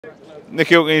Nick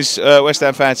Hawkins, West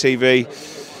Ham Fan TV.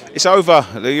 It's over.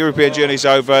 The European journey's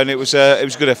over, and it was a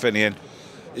good effort in the end.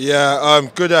 Yeah,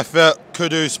 good effort,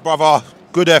 kudos, brother.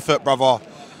 Good effort, brother.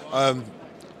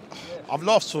 I've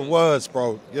lost for words,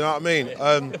 bro. You know what I mean?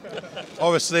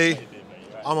 Obviously,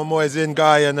 I'm a Moyes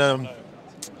guy, and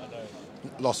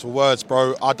lost for words,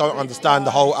 bro. I don't understand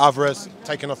the whole Alvarez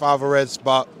taking off Alvarez,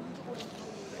 but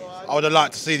I would have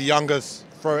liked to see the youngers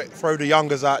throw the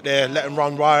youngers out there, let them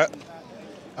run riot,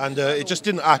 and it just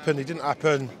didn't happen. It didn't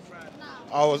happen.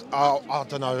 I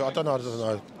don't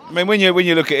know. I mean, when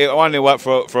you look at it, 1-0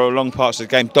 up for long parts of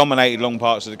the game, dominated long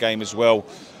parts of the game as well.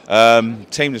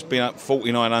 Team that's been up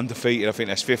 49 undefeated. I think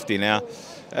that's 50 now.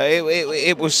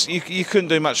 It was you couldn't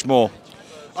do much more.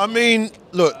 I mean,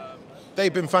 look,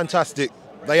 they've been fantastic.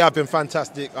 They have been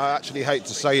fantastic. I actually hate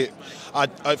to say it.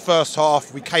 At first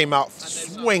half, we came out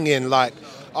swinging. Like,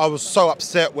 I was so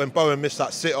upset when Bowen missed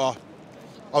that sitter.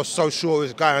 I was so sure he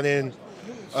was going in.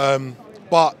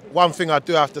 But one thing I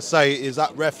do have to say is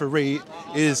that referee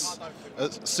is,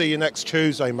 see you next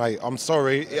Tuesday, mate. I'm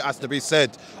sorry, it has to be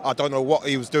said. I don't know what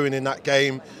he was doing in that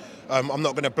game. I'm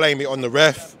not going to blame it on the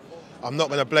ref. I'm not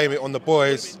going to blame it on the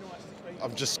boys. I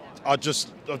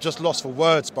just lost for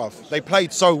words, bruv. They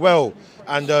played so well,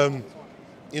 and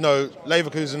you know,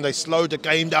 Leverkusen, they slowed the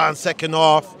game down second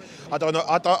half. I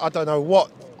don't know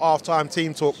what half-time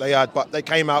team talk they had, but they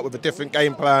came out with a different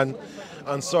game plan.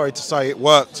 And sorry to say, it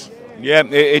worked. Yeah,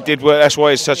 it did work. That's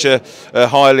why it's such a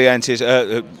highly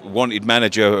wanted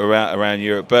manager around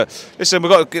Europe. But listen,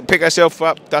 we've got to pick ourselves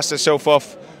up, dust ourselves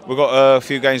off. We've got a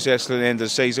few games left to the end of the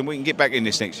season. We can get back in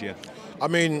this next year. I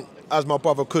mean, as my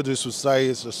brother Kudus would say,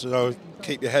 it's just, you know,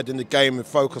 keep your head in the game and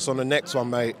focus on the next one,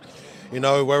 mate. You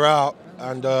know, we're out,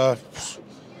 and it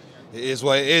is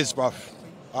what it is, bruv.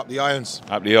 Up the irons.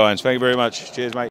 Up the irons. Thank you very much. Cheers, mate.